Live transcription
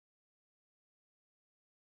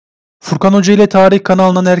Furkan Hoca ile Tarih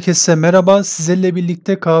kanalından herkese merhaba. Sizlerle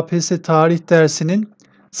birlikte Kpss Tarih dersinin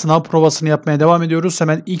sınav provasını yapmaya devam ediyoruz.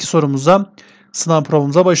 Hemen ilk sorumuza, sınav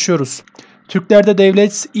provamıza başlıyoruz. Türklerde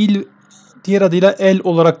devlet, il, diğer adıyla el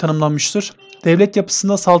olarak tanımlanmıştır. Devlet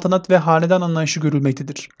yapısında saltanat ve hanedan anlayışı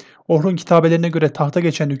görülmektedir. Orhun kitabelerine göre tahta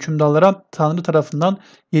geçen hükümdarlara Tanrı tarafından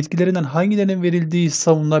yetkilerinden hangilerinin verildiği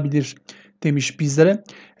savunulabilir demiş bizlere.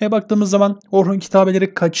 Baktığımız zaman Orhun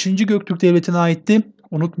kitabeleri kaçıncı Göktürk Devleti'ne aitti?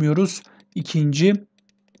 Unutmuyoruz. 2.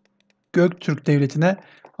 Göktürk Devleti'ne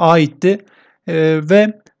aitti.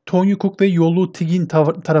 Ve Tonyukuk ve Yolu Tigin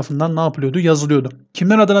tarafından ne yapılıyordu? Yazılıyordu.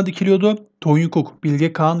 Kimler adına dikiliyordu? Tonyukuk,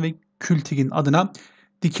 Bilge Kağan ve Kültigin adına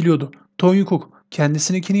dikiliyordu. Tonyukuk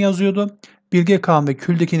kendisininkini yazıyordu. Bilge Kağan ve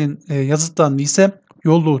Kültigin'in yazıtlarını ise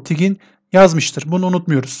Yolu Tigin yazmıştır. Bunu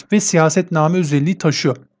unutmuyoruz. Ve siyasetname özelliği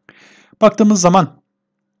taşıyor. Baktığımız zaman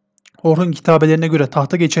Orhun kitabelerine göre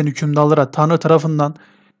tahta geçen hükümdarlara Tanrı tarafından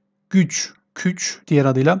güç, küç diğer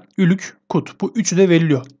adıyla ülük, kut. Bu üçü de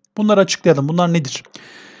veriliyor. Bunları açıklayalım. Bunlar nedir?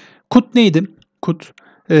 Kut neydi? Kut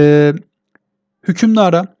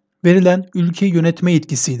hükümdara verilen ülkeyi yönetme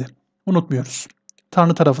yetkisiydi. Unutmuyoruz.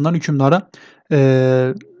 Tanrı tarafından hükümdara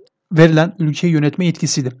verilen ülkeyi yönetme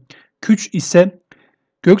yetkisiydi. Küç ise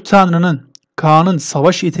gök tanrının Kaan'ın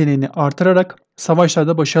savaş yeteneğini artırarak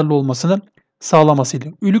savaşlarda başarılı olmasını sağlamasıydı.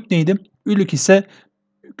 Ülük neydi? Ülük ise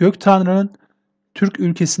gök tanrının Türk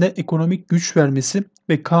ülkesine ekonomik güç vermesi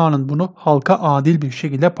ve Kaan'ın bunu halka adil bir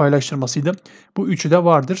şekilde paylaştırmasıydı. Bu üçü de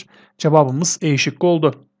vardır. Cevabımız E şıkkı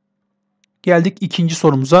oldu. Geldik ikinci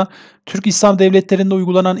sorumuza. Türk İslam devletlerinde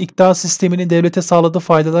uygulanan iktidar sisteminin devlete sağladığı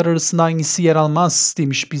faydalar arasında hangisi yer almaz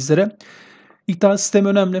demiş bizlere. İktidar sistemi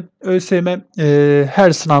önemli. ÖSYM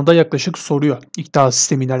her sınavda yaklaşık soruyor iktidar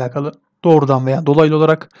sistemiyle alakalı. Doğrudan veya dolaylı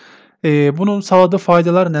olarak. Bunun sağladığı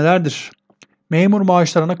faydalar nelerdir? Memur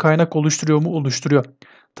maaşlarına kaynak oluşturuyor mu? Oluşturuyor.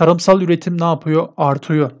 Tarımsal üretim ne yapıyor?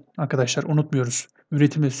 Artıyor. Arkadaşlar unutmuyoruz.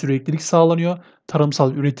 Üretimde süreklilik sağlanıyor.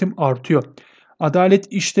 Tarımsal üretim artıyor.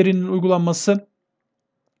 Adalet işlerinin uygulanması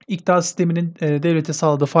iktidar sisteminin devlete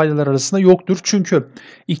sağladığı faydalar arasında yoktur. Çünkü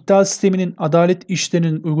iktidar sisteminin adalet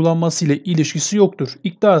işlerinin uygulanması ile ilişkisi yoktur.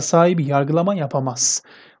 İktidar sahibi yargılama yapamaz.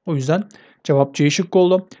 O yüzden cevap C şıkkı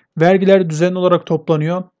oldu. Vergiler düzenli olarak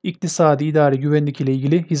toplanıyor. İktisadi, idari, güvenlik ile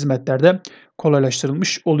ilgili hizmetlerde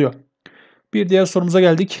kolaylaştırılmış oluyor. Bir diğer sorumuza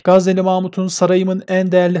geldik. Gazneli Mahmut'un sarayımın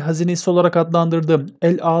en değerli hazinesi olarak adlandırdığı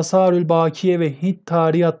El Asarül Bakiye ve Hint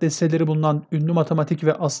Tarihi adlı eserleri bulunan ünlü matematik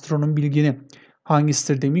ve astronom bilgini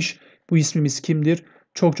hangisidir demiş. Bu ismimiz kimdir?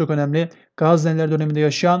 Çok önemli. Gazneliler döneminde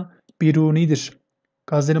yaşayan Biruni'dir.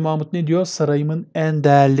 Gazneli Mahmut ne diyor? Sarayımın en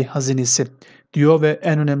değerli hazinesi diyor ve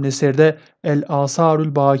en önemli eseri de El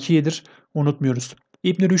Asarül Bakiye'dir. Unutmuyoruz.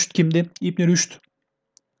 İbn Rüşd kimdi? İbn Rüşd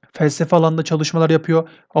felsefe alanında çalışmalar yapıyor.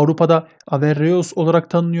 Avrupa'da Averroes olarak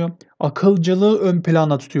tanınıyor. Akılcılığı ön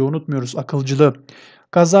plana tutuyor. Unutmuyoruz akılcılığı.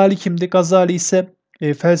 Gazali kimdi? Gazali ise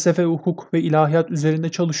felsefe, hukuk ve ilahiyat üzerinde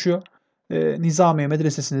çalışıyor. Nizamiye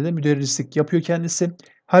Medresesi'nde de müderrislik yapıyor kendisi.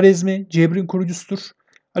 Harezmi Cebr'in kurucusudur.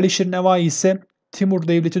 Alişir Nevai ise Timur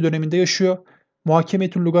Devleti döneminde yaşıyor.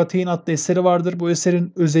 Muhakemetül Lugateyn adlı eseri vardır. Bu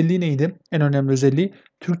eserin özelliği neydi? En önemli özelliği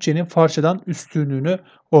Türkçenin Farsçadan üstünlüğünü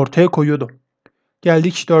ortaya koyuyordu.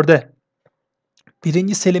 Geldik 4'e.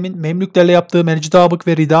 1. Selim'in Memlüklerle yaptığı Mercidabık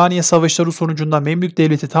ve Ridaniye savaşları sonucunda Memlük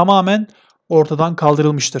Devleti tamamen ortadan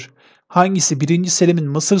kaldırılmıştır. Hangisi 1. Selim'in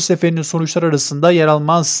Mısır seferinin sonuçları arasında yer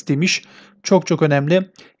almaz demiş. Çok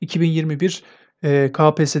önemli. 2021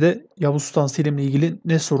 KPSS'de Yavuz Sultan Selim'le ilgili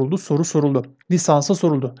ne soruldu? Soru soruldu. Lisansa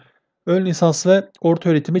soruldu. Ön lisans ve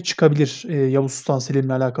ortaöğretime çıkabilir Yavuz Sultan Selim'le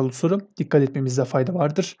alakalı soru. Dikkat etmemizde fayda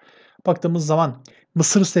vardır. Baktığımız zaman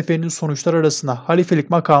Mısır seferinin sonuçları arasında halifelik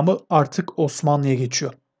makamı artık Osmanlı'ya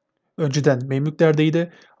geçiyor. Önceden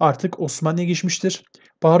Memlüklerdeydi, artık Osmanlı'ya geçmiştir.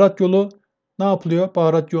 Baharat yolu ne yapılıyor?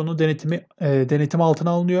 Baharat yolunun denetim altına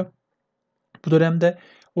alınıyor. Bu dönemde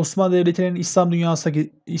Osmanlı Devleti'nin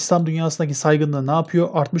İslam dünyasındaki saygınlığı ne yapıyor?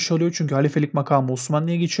 Artmış oluyor çünkü halifelik makamı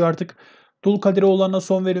Osmanlı'ya geçiyor artık. Dulkadiroğullarına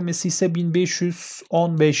son verilmesi ise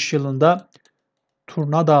 1515 yılında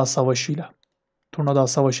Turnadağ Savaşı'yla. Turnadağ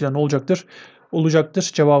Savaşı'yla ne olacaktır?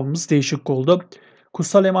 Olacaktır. Cevabımız değişik oldu.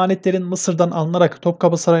 Kutsal emanetlerin Mısır'dan alınarak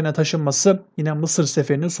Topkapı Sarayı'na taşınması yine Mısır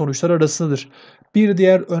seferinin sonuçları arasındadır. Bir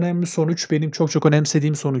diğer önemli sonuç benim çok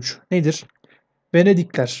önemsediğim sonuç nedir?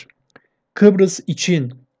 Venedikler Kıbrıs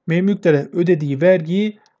için Memlüklere ödediği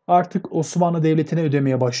vergiyi artık Osmanlı Devleti'ne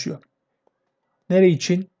ödemeye başlıyor. Nere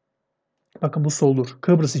için? Bakın bu sorulur.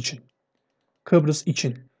 Kıbrıs için. Kıbrıs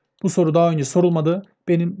için. Bu soru daha önce sorulmadı.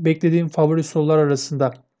 Benim beklediğim favori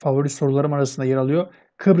sorularım arasında yer alıyor.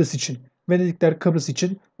 Kıbrıs için. Venedikler Kıbrıs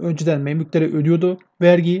için önceden Memlüklere ödüyordu.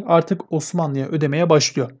 Vergiyi artık Osmanlı'ya ödemeye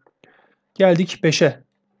başlıyor. Geldik 5'e.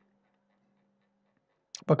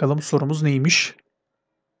 Bakalım sorumuz neymiş?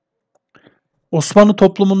 Osmanlı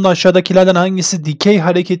toplumunda aşağıdakilerden hangisi dikey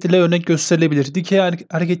hareket ile örnek gösterilebilir? Dikey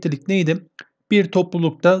hareketlilik neydi? Bir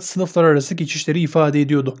toplulukta sınıflar arası geçişleri ifade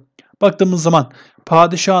ediyordu. Baktığımız zaman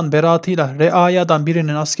padişahın beraatıyla reayadan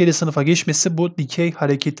birinin askeri sınıfa geçmesi bu dikey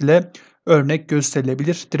hareket ile örnek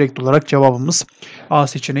gösterilebilir. Direkt olarak cevabımız A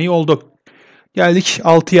seçeneği oldu. Geldik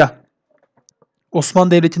 6'ya.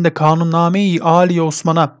 Osmanlı Devleti'nde Kanunname-i Âli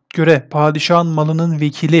Osman'a göre padişahın malının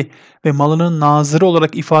vekili ve malının nazırı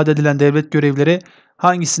olarak ifade edilen devlet görevleri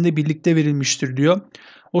hangisinde birlikte verilmiştir diyor.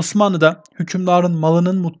 Osmanlı'da hükümdarın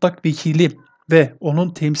malının mutlak vekili ve onun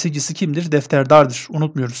temsilcisi kimdir? Defterdardır.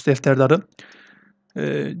 Unutmuyoruz defterdarı.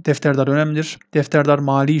 Defterdar önemlidir. Defterdar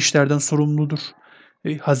mali işlerden sorumludur.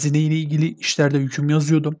 Hazine ile ilgili işlerde hüküm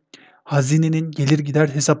yazıyordu. Hazinenin gelir gider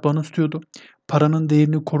hesaplarını tutuyordu. Paranın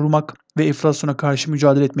değerini korumak ve enflasyona karşı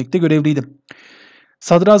mücadele etmekte görevliydi.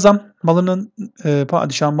 Sadrazam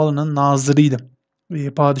padişahın malının nazırıydı.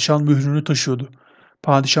 Padişahın mührünü taşıyordu.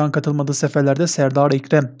 Padişahın katılmadığı seferlerde Serdar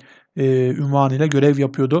Ekrem ünvanıyla görev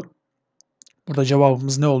yapıyordu. Burada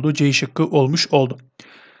cevabımız ne oldu? C şıkkı olmuş oldu.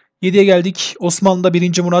 7'ye geldik. Osmanlı'da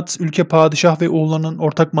 1. Murat ülke padişah ve oğullarının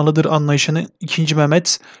ortak malıdır anlayışını, 2.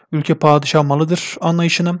 Mehmet ülke padişah malıdır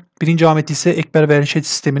anlayışını, 1. Ahmet ise ekber ve reşet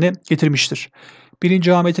sistemini getirmiştir. 1.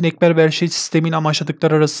 Ahmet'in ekber ve reşet sistemini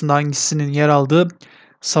amaçladıkları arasında hangisinin yer aldığı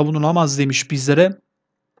savunulamaz demiş bizlere.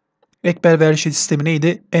 Ekber ve reşet sistemi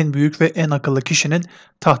neydi? En büyük ve en akıllı kişinin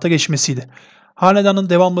tahta geçmesiydi. Hanedanın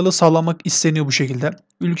devamlılığı sağlanmak isteniyor bu şekilde.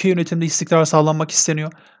 Ülke yönetiminde istikrar sağlanmak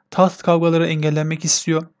isteniyor. Taht kavgaları engellenmek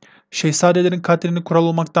istiyor. Şehzadelerin katlerini kural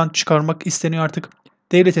olmaktan çıkarmak isteniyor artık.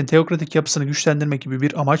 Devletin teokratik yapısını güçlendirmek gibi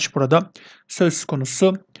bir amaç burada söz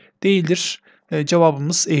konusu değildir.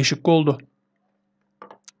 Cevabımız E şıkkı oldu.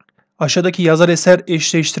 Aşağıdaki yazar eser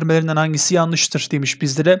eşleştirmelerinden hangisi yanlıştır demiş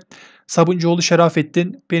bizlere. Sabuncuoğlu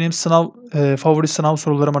Şerafettin benim favori sınav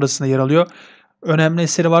sorularım arasında yer alıyor. Önemli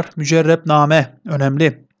eseri var. Mücerrebname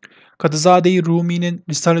önemli. Kadızade-i Rumi'nin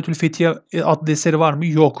Risaletül Fethiye adlı eseri var mı?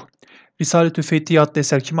 Yok. Risaletül Fethiye adlı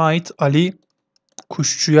eser kime ait? Ali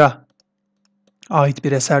Kuşçu'ya ait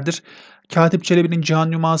bir eserdir. Katip Çelebi'nin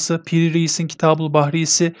Cihan Nüması, Piri Reis'in Kitab-ül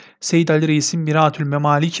Bahrisi, Seyyid Ali Reis'in Miratül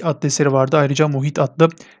Memalik adlı eseri vardı. Ayrıca Muhit adlı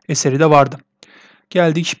eseri de vardı.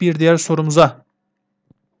 Geldik bir diğer sorumuza.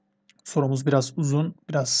 Sorumuz biraz uzun,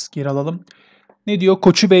 biraz geri alalım. Ne diyor?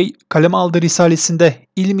 Koçu Bey kaleme aldığı risalesinde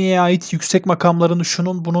ilmiye ait yüksek makamların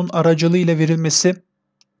şunun bunun aracılığıyla verilmesi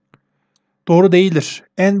doğru değildir.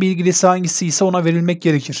 En bilgilisi hangisi ise ona verilmek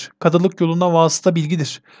gerekir. Kadılık yoluna vasıta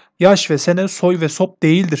bilgidir. Yaş ve sene, soy ve sop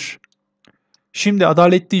değildir. Şimdi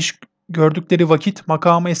adaletli iş gördükleri vakit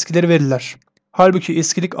makamı eskileri verirler. Halbuki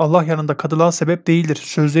eskilik Allah yanında kadılığa sebep değildir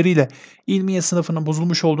sözleriyle ilmiye sınıfının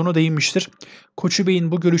bozulmuş olduğunu değinmiştir. Koçu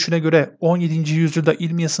Bey'in bu görüşüne göre 17. yüzyılda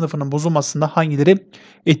ilmiye sınıfının bozulmasında hangileri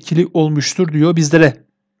etkili olmuştur diyor bizlere.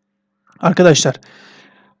 Arkadaşlar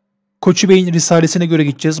Koçu Bey'in risalesine göre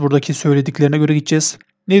gideceğiz. Buradaki söylediklerine göre gideceğiz.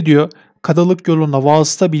 Ne diyor? Kadılık yolunda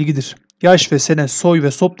vasıta bilgidir. Yaş ve sene, soy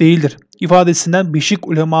ve sop değildir. İfadesinden beşik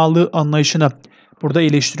ulemalığı anlayışını burada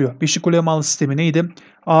eleştiriyor. Beşik ulemalı sistemi neydi?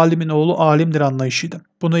 Alimin oğlu alimdir anlayışıydı.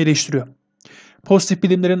 Bunu eleştiriyor. Pozitif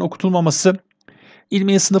bilimlerin okutulmaması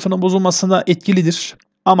ilmiye sınıfının bozulmasına etkilidir.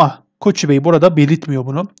 Ama Koçu Bey burada belirtmiyor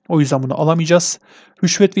bunu. O yüzden bunu alamayacağız.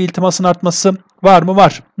 Rüşvet ve iltimasın artması var mı?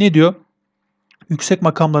 Var. Ne diyor? Yüksek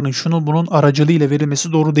makamların şunun bunun aracılığıyla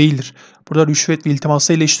verilmesi doğru değildir. Burada rüşvet ve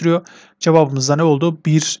iltiması eleştiriyor. Cevabımız da ne oldu?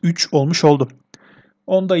 1-3 olmuş oldu.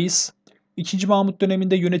 10'dayız. 2. Mahmut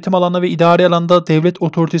döneminde yönetim alanında ve idari alanda devlet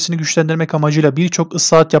otoritesini güçlendirmek amacıyla birçok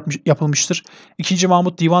ıslahat yapılmıştır. 2.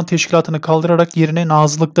 Mahmut divan teşkilatını kaldırarak yerine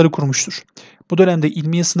nazırlıkları kurmuştur. Bu dönemde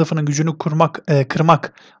ilmiye sınıfının gücünü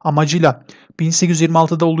kırmak amacıyla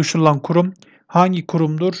 1826'da oluşturulan kurum hangi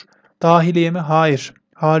kurumdur? Dahiliye mi? Hayır.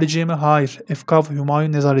 Hariciye mi? Hayır. Efkaf-ı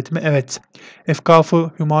Hümayun Nezareti mi? Evet.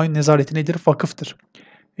 Efkaf-ı Hümayun Nezareti nedir? Vakıftır.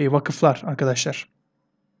 Vakıflar arkadaşlar.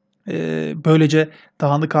 Böylece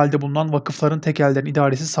dağınık halde bulunan vakıfların tekellerin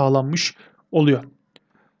idaresi sağlanmış oluyor.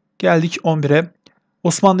 Geldik 11'e.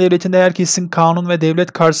 Osmanlı Devleti'nde herkesin kanun ve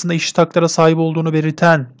devlet karşısında eşit haklara sahip olduğunu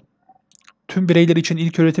belirten, tüm bireyler için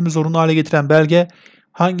ilk öğretimi zorunlu hale getiren belge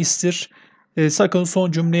hangisidir? Sakın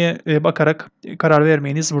son cümleye bakarak karar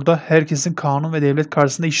vermeyiniz. Burada herkesin kanun ve devlet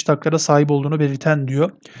karşısında eşit haklara sahip olduğunu belirten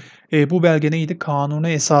diyor. Bu belge neydi? Kanunu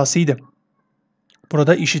esasıydı.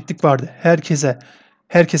 Burada eşitlik vardı.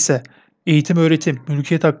 Herkese eğitim, öğretim,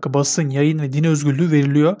 mülkiyet hakkı, basın, yayın ve din özgürlüğü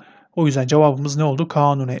veriliyor. O yüzden cevabımız ne oldu?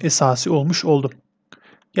 Kanunu esası olmuş oldu.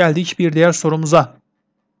 Geldik bir diğer sorumuza.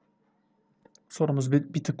 Sorumuz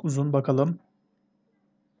bir tık uzun bakalım.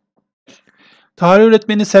 Tarih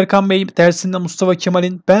öğretmeni Serkan Bey dersinde Mustafa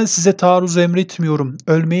Kemal'in "Ben size taarruzu emretmiyorum,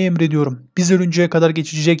 ölmeyi emrediyorum. Biz ölünceye kadar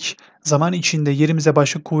geçecek zaman içinde yerimize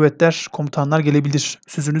başka kuvvetler, komutanlar gelebilir"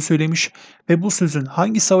 sözünü söylemiş ve bu sözün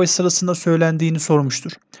hangi savaş sırasında söylendiğini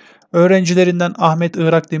sormuştur. Öğrencilerinden Ahmet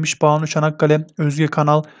Irak demiş, Banu Çanakkale, Özge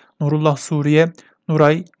Kanal, Nurullah Suriye,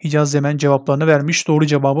 Nuray Hicaz Yemen cevaplarını vermiş. Doğru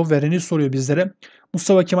cevabı vereni soruyor bizlere.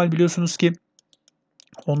 Mustafa Kemal biliyorsunuz ki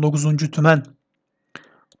 19. Tümen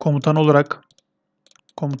komutanı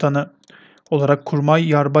olarak kurmay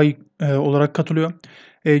yarbay olarak katılıyor.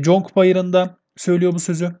 Conk Bayırı'nda söylüyor bu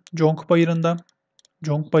sözü. Conk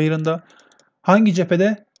Bayırı'nda hangi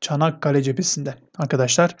cephede? Çanakkale cephesinde.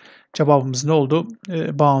 Arkadaşlar cevabımız ne oldu?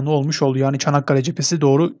 Banu olmuş oldu. Yani Çanakkale cephesi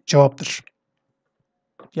doğru cevaptır.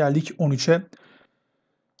 Geldik 13'e.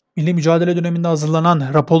 Milli mücadele döneminde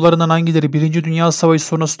hazırlanan raporlarından hangileri 1. Dünya Savaşı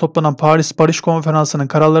sonrası toplanan Paris Barış Konferansı'nın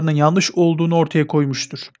kararlarının yanlış olduğunu ortaya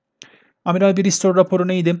koymuştur? Amiral Bristol raporu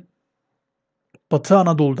neydi? Batı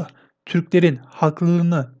Anadolu'da Türklerin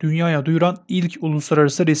haklılığını dünyaya duyuran ilk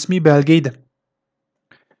uluslararası resmi belgeydi.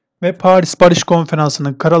 Ve Paris Barış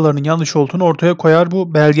Konferansı'nın kararlarının yanlış olduğunu ortaya koyar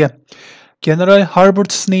bu belge. General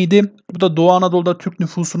Harbert neydi? Bu da Doğu Anadolu'da Türk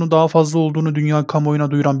nüfusunun daha fazla olduğunu dünya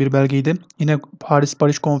kamuoyuna duyuran bir belgeydi. Yine Paris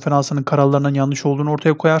Barış Konferansı'nın kararlarının yanlış olduğunu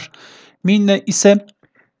ortaya koyar. Minne ise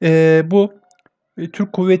bu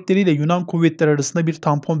Türk kuvvetleri ile Yunan kuvvetleri arasında bir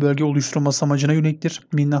tampon bölge oluşturulması amacına yöneliktir.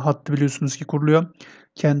 Minne hattı biliyorsunuz ki kuruluyor.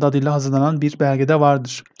 Kendi adıyla hazırlanan bir belgede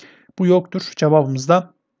vardır. Bu yoktur. Cevabımız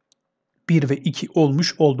da 1 ve 2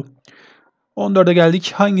 olmuş oldu. 14'e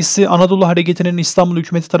geldik. Hangisi Anadolu Hareketi'nin İstanbul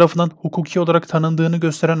hükümeti tarafından hukuki olarak tanındığını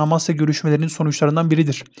gösteren Amasya görüşmelerinin sonuçlarından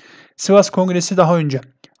biridir? Sivas Kongresi daha önce.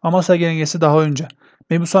 Amasya Genelgesi daha önce.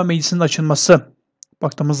 Mebusan Meclisi'nin açılması.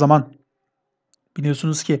 Baktığımız zaman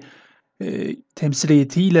biliyorsunuz ki temsil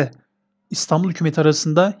heyetiyle İstanbul hükümeti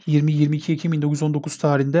arasında 20-22 Ekim 1919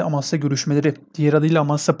 tarihinde Amasya görüşmeleri, diğer adıyla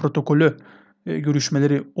Amasya protokolü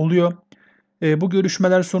görüşmeleri oluyor. Bu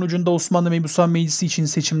görüşmeler sonucunda Osmanlı Mebusan Meclisi için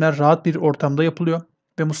seçimler rahat bir ortamda yapılıyor.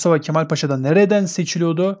 Ve Mustafa Kemal Paşa da nereden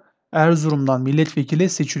seçiliyordu? Erzurum'dan milletvekili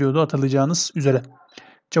seçiliyordu hatırlayacağınız üzere.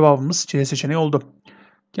 Cevabımız C seçeneği oldu.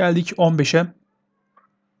 Geldik 15'e.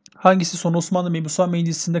 Hangisi son Osmanlı Mebusan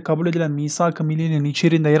Meclisi'nde kabul edilen Misak-ı Milliye'nin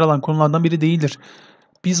içeriğinde yer alan konulardan biri değildir?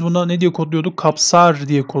 Biz buna ne diye kodluyorduk? Kapsar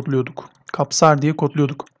diye kodluyorduk. Kapsar diye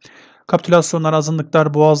kodluyorduk. Kapitülasyonlar,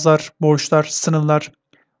 azınlıklar, boğazlar, borçlar, sınırlar.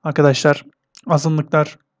 Arkadaşlar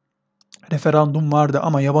azınlıklar, referandum vardı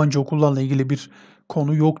ama yabancı okullarla ilgili bir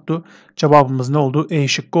konu yoktu. Cevabımız ne oldu? E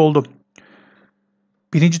şıkkı oldu.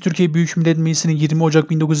 1. Türkiye Büyük Millet Meclisi'nin 20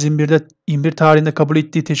 Ocak 1921'de 21 tarihinde kabul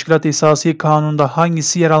ettiği Teşkilat Esasiye Kanunu'nda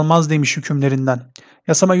hangisi yer almaz demiş hükümlerinden.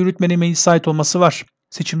 Yasama yürütmenin meclise ait olması var.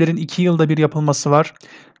 Seçimlerin 2 yılda bir yapılması var.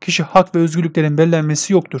 Kişi hak ve özgürlüklerin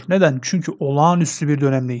belirlenmesi yoktur. Neden? Çünkü olağanüstü bir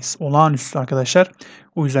dönemdeyiz. Olağanüstü arkadaşlar.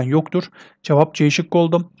 O yüzden yoktur. Cevap C şıkkı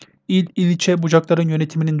oldu. İlçe bucakların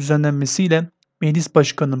yönetiminin düzenlenmesiyle meclis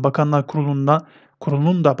başkanının Bakanlar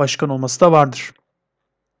Kurulu'nun da başkan olması da vardır.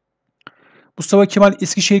 Mustafa Kemal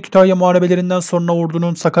Eskişehir-Kütahya muharebelerinden sonra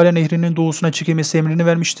ordunun Sakarya Nehri'nin doğusuna çekilmesi emrini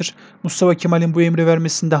vermiştir. Mustafa Kemal'in bu emri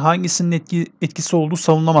vermesinde hangisinin etkisi olduğu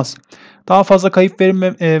savunulamaz. Daha fazla kayıp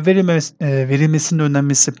verilmesinin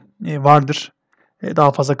önlenmesi vardır.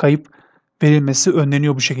 Daha fazla kayıp verilmesi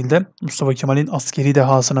önleniyor bu şekilde. Mustafa Kemal'in askeri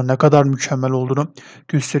dehasının ne kadar mükemmel olduğunu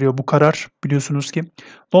gösteriyor bu karar biliyorsunuz ki.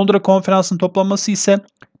 Londra Konferansı'nın toplanması ise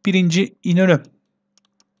 1.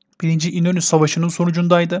 İnönü Savaşı'nın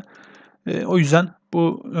sonucundaydı. O yüzden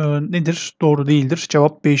bu nedir? Doğru değildir.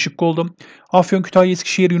 Cevap B şıkkı oldu. Afyon, Kütahya,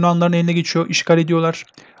 Eskişehir Yunanların eline geçiyor. İşgal ediyorlar.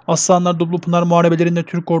 Aslanlar, Dublupınar muharebelerinde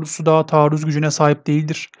Türk ordusu daha taarruz gücüne sahip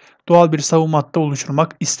değildir. Doğal bir savunma hattı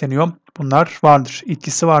oluşturmak isteniyor. Bunlar vardır.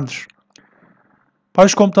 Etkisi vardır.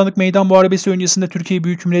 Başkomutanlık Meydan Muharebesi öncesinde Türkiye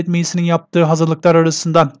Büyük Millet Meclisi'nin yaptığı hazırlıklar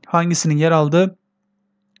arasında hangisinin yer aldığı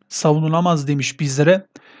savunulamaz demiş bizlere.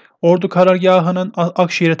 Ordu karargahının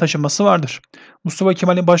Akşehir'e taşınması vardır. Mustafa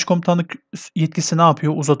Kemal'in başkomutanlık yetkisi ne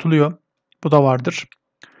yapıyor? Uzatılıyor. Bu da vardır.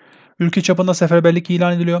 Ülke çapında seferberlik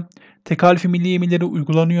ilan ediliyor. Tekalifi milli emirleri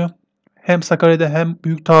uygulanıyor. Hem Sakarya'da hem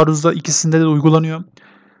Büyük Taarruz'da ikisinde de uygulanıyor.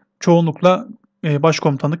 Çoğunlukla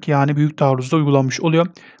başkomutanlık yani Büyük Taarruz'da uygulanmış oluyor.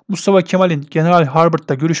 Mustafa Kemal'in General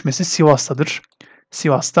Harbert'la görüşmesi Sivas'tadır.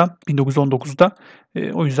 Sivas'ta 1919'da.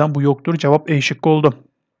 O yüzden bu yoktur. Cevap E şıkkı oldu.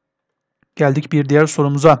 Geldik bir diğer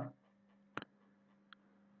sorumuza.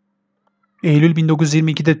 Eylül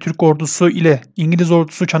 1922'de Türk ordusu ile İngiliz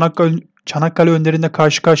ordusu Çanakkale önlerinde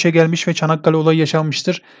karşı karşıya gelmiş ve Çanakkale olayı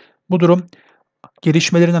yaşanmıştır. Bu durum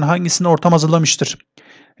gelişmelerinden hangisini ortam hazırlamıştır?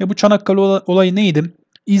 Bu Çanakkale olayı neydi?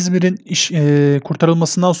 İzmir'in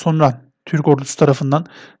kurtarılmasından sonra Türk ordusu tarafından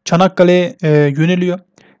Çanakkale'ye yöneliyor.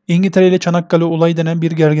 İngiltere ile Çanakkale olayı denen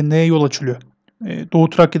bir gerginliğe yol açılıyor. Doğu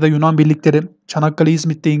Trakya'da Yunan birlikleri, Çanakkale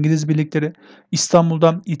İzmit'te İngiliz birlikleri,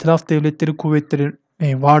 İstanbul'da İtilaf Devletleri kuvvetleri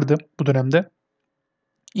vardı bu dönemde.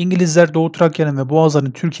 İngilizler Doğu Trakya'nın ve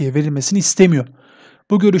Boğazların Türkiye'ye verilmesini istemiyor.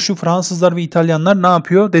 Bu görüşü Fransızlar ve İtalyanlar ne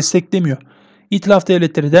yapıyor? Desteklemiyor. İtilaf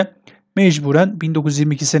devletleri de mecburen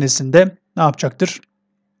 1922 senesinde ne yapacaktır?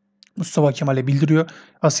 Mustafa Kemal'e bildiriyor.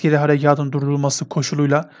 Askeri harekatın durdurulması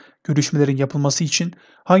koşuluyla görüşmelerin yapılması için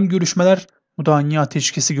hangi görüşmeler? Mudanya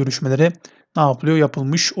ateşkesi görüşmeleri ne yapılıyor?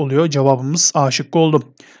 Yapılmış oluyor. Cevabımız A şıkkı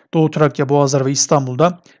oldu. Doğu Trakya, Boğazlar ve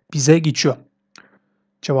İstanbul'da bize geçiyor.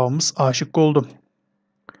 Cevabımız A şıkkı oldu.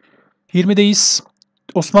 20'deyiz.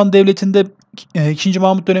 Osmanlı Devleti'nde 2.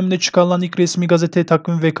 Mahmut döneminde çıkarılan ilk resmi gazete,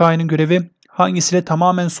 takvim ve kainin görevi hangisiyle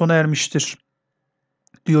tamamen sona ermiştir?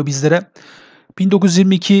 Diyor bizlere.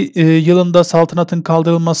 1922 yılında saltanatın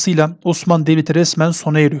kaldırılmasıyla Osmanlı Devleti resmen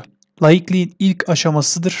sona eriyor. Laikliğin ilk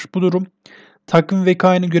aşamasıdır bu durum. Takvim ve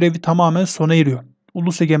kainin görevi tamamen sona eriyor.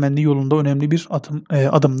 Ulus egemenliği yolunda önemli bir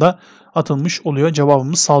adımda atılmış oluyor.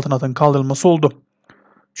 Cevabımız saltanatın kaldırılması oldu.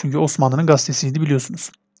 Çünkü Osmanlı'nın gazetesiydi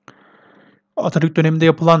biliyorsunuz. Atatürk döneminde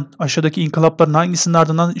yapılan aşağıdaki inkılapların hangisinin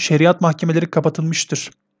ardından şeriat mahkemeleri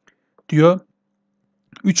kapatılmıştır? Diyor.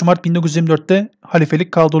 3 Mart 1924'te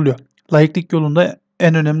halifelik kaldırılıyor. Laiklik yolunda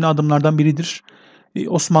en önemli adımlardan biridir.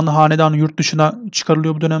 Osmanlı hanedanı yurt dışına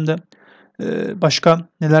çıkarılıyor bu dönemde. Başka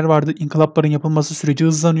neler vardı? İnkılapların yapılması süreci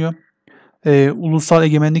hızlanıyor. Ulusal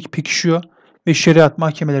egemenlik pekişiyor ve şeriat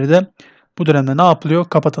mahkemeleri de bu dönemde ne yapılıyor?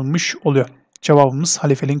 Kapatılmış oluyor. Cevabımız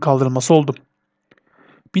halifeliğin kaldırılması oldu.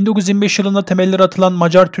 1925 yılında temelleri atılan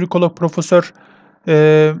Macar Türkolog Profesör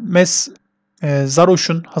Mes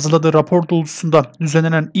Zaroş'un hazırladığı rapor doğrultusunda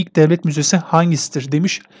düzenlenen ilk devlet müzesi hangisidir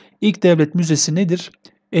demiş. İlk devlet müzesi nedir?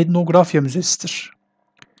 Etnografya Müzesi'dir.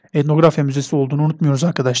 Etnografya Müzesi olduğunu unutmuyoruz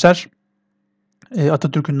arkadaşlar.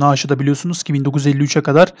 Atatürk'ün naaşı da biliyorsunuz ki 1953'e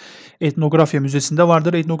kadar Etnografya Müzesi'nde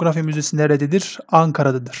vardır. Etnografya Müzesi nerededir?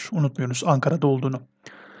 Ankara'dadır. Unutmuyoruz Ankara'da olduğunu.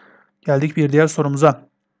 Geldik bir diğer sorumuza.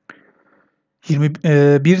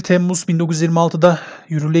 21 Temmuz 1926'da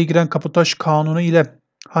yürürlüğe giren Kabotaj Kanunu ile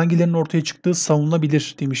hangilerinin ortaya çıktığı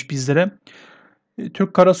savunulabilir demiş bizlere.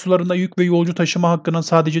 Türk karasularında yük ve yolcu taşıma hakkının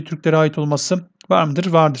sadece Türklere ait olması var mıdır?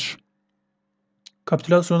 Vardır.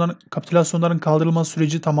 Kapitülasyonların kaldırılma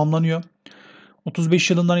süreci tamamlanıyor. 35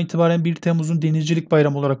 yılından itibaren 1 Temmuz'un Denizcilik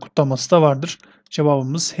Bayramı olarak kutlanması da vardır.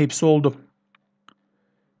 Cevabımız hepsi oldu.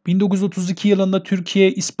 1932 yılında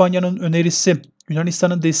Türkiye, İspanya'nın önerisi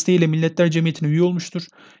Yunanistan'ın desteğiyle Milletler Cemiyeti'ne üye olmuştur.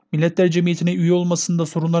 Milletler Cemiyeti'ne üye olmasında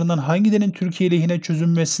sorunlarından hangilerinin Türkiye lehine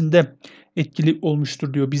çözülmesinde etkili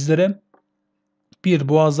olmuştur diyor bizlere. 1.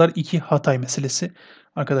 Boğazlar, 2. Hatay meselesi.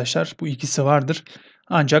 Arkadaşlar bu ikisi vardır.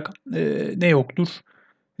 Ancak ne yoktur?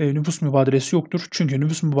 Nüfus mübadelesi yoktur. Çünkü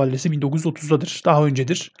nüfus mübadelesi 1930'dadır. Daha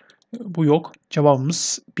öncedir. Bu yok.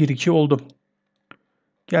 Cevabımız 1-2 oldu.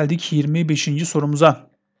 Geldik 25.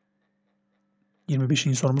 sorumuza. 25.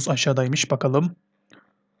 sorumuz aşağıdaymış. Bakalım.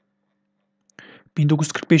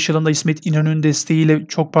 1945 yılında İsmet İnönü'nün desteğiyle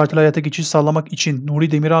çok partili hayata geçiş sağlamak için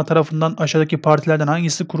Nuri Demirağ tarafından aşağıdaki partilerden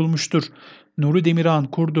hangisi kurulmuştur? Nuri Demirağ'ın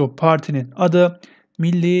kurduğu partinin adı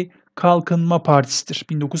Milli Kalkınma Partisi'dir.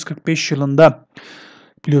 1945 yılında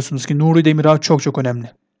biliyorsunuz ki Nuri Demirağ çok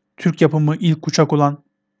önemli. Türk yapımı ilk uçak olan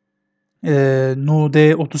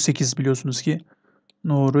NUD-38 biliyorsunuz ki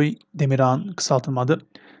Nuri Demirağ'ın kısaltılma adı.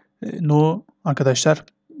 Nu arkadaşlar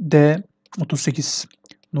D-38.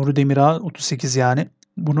 Nuri Demirağ 38 yani.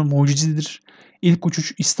 Bunun mucizidir. İlk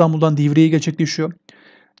uçuş İstanbul'dan Divriğe gerçekleşiyor.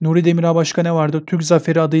 Nuri Demirağ başka ne vardı? Türk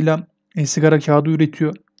Zaferi adıyla sigara kağıdı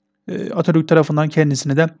üretiyor. Atatürk tarafından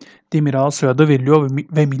kendisine de Demirağ soyadı veriliyor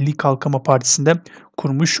ve Milli Kalkınma Partisi'nde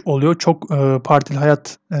kurmuş oluyor. Çok partili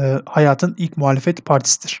hayatın ilk muhalefet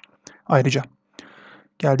partisidir. Ayrıca.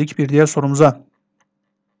 Geldik bir diğer sorumuza.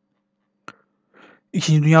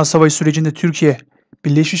 İkinci Dünya Savaşı sürecinde Türkiye,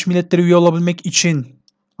 Birleşmiş Milletler'e üye olabilmek için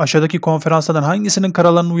aşağıdaki konferanslardan hangisinin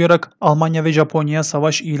kararlarına uyarak Almanya ve Japonya'ya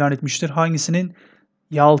savaş ilan etmiştir? Hangisinin?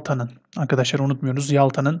 Yalta'nın. Arkadaşlar unutmuyoruz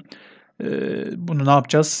Yalta'nın. Bunu ne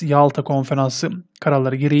yapacağız? Yalta Konferansı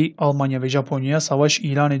kararları gereği Almanya ve Japonya'ya savaş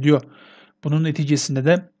ilan ediyor. Bunun neticesinde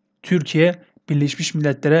de Türkiye, Birleşmiş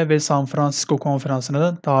Milletler'e ve San Francisco Konferansı'na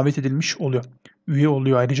da davet edilmiş oluyor. Üye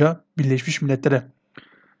oluyor ayrıca Birleşmiş Milletler'e.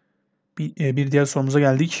 Bir diğer sorumuza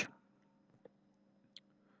geldik.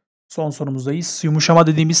 Son sorumuzdayız. Yumuşama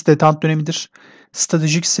dediğimiz detant dönemidir.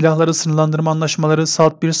 Stratejik silahları sınırlandırma anlaşmaları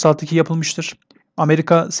SALT 1, SALT 2 yapılmıştır.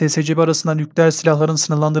 Amerika, SSCB arasında nükleer silahların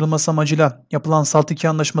sınırlandırılması amacıyla yapılan SALT 2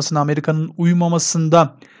 anlaşmasına Amerika'nın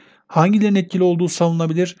uymamasında hangilerinin etkili olduğu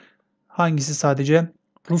savunulabilir? Hangisi sadece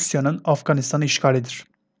Rusya'nın Afganistan'ı işgalidir.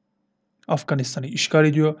 Afganistan'ı işgal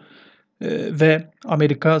ediyor ve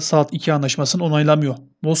Amerika Saat 2 anlaşmasını onaylamıyor.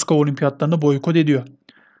 Moskova olimpiyatlarını boykot ediyor.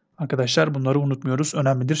 Arkadaşlar bunları unutmuyoruz.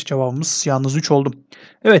 Önemlidir. Cevabımız yalnız 3 oldu.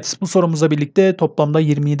 Evet, bu sorumuzla birlikte toplamda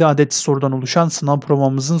 27 adet sorudan oluşan sınav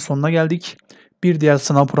provamızın sonuna geldik. Bir diğer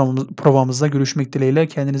sınav provamızda görüşmek dileğiyle.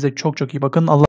 Kendinize çok çok iyi bakın.